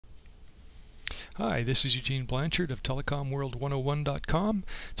Hi, this is Eugene Blanchard of TelecomWorld101.com.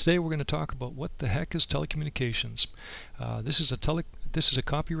 Today we're going to talk about what the heck is telecommunications. This is a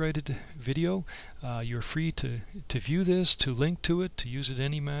copyrighted video. You're free to view this, to link to it, to use it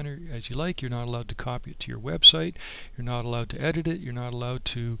any manner as you like. You're not allowed to copy it to your website. You're not allowed to edit it. You're not allowed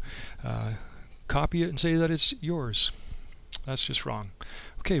to copy it and say that it's yours. That's just wrong.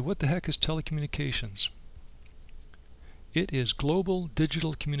 Okay, what the heck is telecommunications? It is global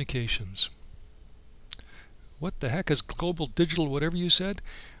digital communications. What the heck is global digital whatever you said?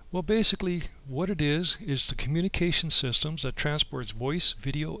 Well, basically what it is the communication systems that transports voice,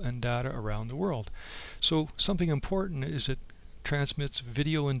 video, and data around the world. So something important is it transmits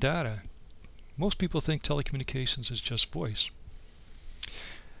video and data. Most people think telecommunications is just voice.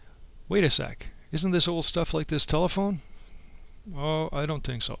 Wait a sec, isn't this old stuff like this telephone? Oh, I don't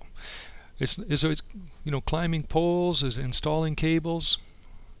think so. Is it, climbing poles, is it installing cables?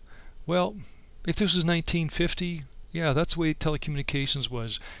 Well, if this was 1950, yeah, that's the way telecommunications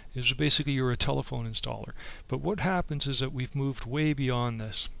was. It was basically you're a telephone installer. But what happens is that we've moved way beyond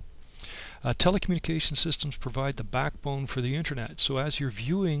this. Telecommunication systems provide the backbone for the internet. So as you're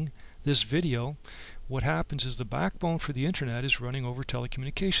viewing this video, what happens is the backbone for the internet is running over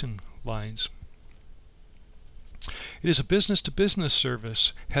telecommunication lines. It is a business-to-business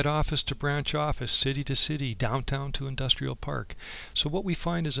service, head office to branch office, city to city, downtown to industrial park. So what we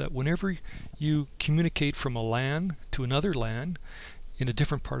find is that whenever you communicate from a LAN to another LAN in a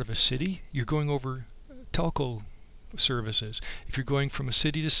different part of a city, you're going over telco services. If you're going from a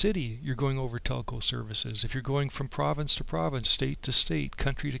city to city, you're going over telco services. If you're going from province to province, state to state,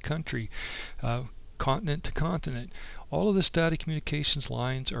 country to country, continent to continent, all of this data communications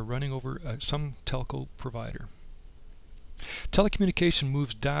lines are running over some telco provider. Telecommunication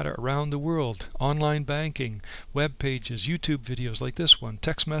moves data around the world. Online banking, web pages, YouTube videos like this one,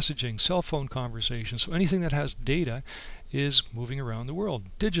 text messaging, cell phone conversations. So anything that has data is moving around the world.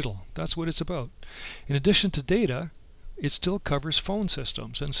 Digital, that's what it's about. In addition to data, it still covers phone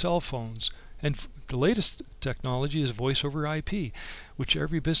systems and cell phones. And the latest technology is voice over IP, which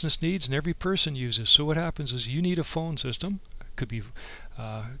every business needs and every person uses. So what happens is you need a phone system. Could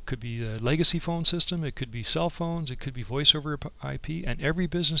be a legacy phone system, it could be cell phones, it could be voice over IP, and every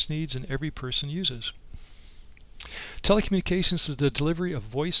business needs and every person uses. Telecommunications is the delivery of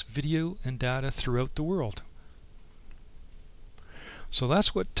voice, video, and data throughout the world. So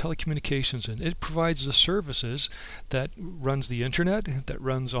that's what telecommunications is. It provides the services that runs the internet, that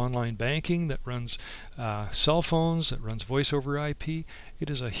runs online banking, that runs cell phones, that runs voice over IP.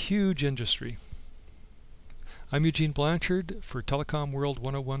 It is a huge industry. I'm Eugene Blanchard for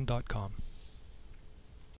TelecomWorld101.com.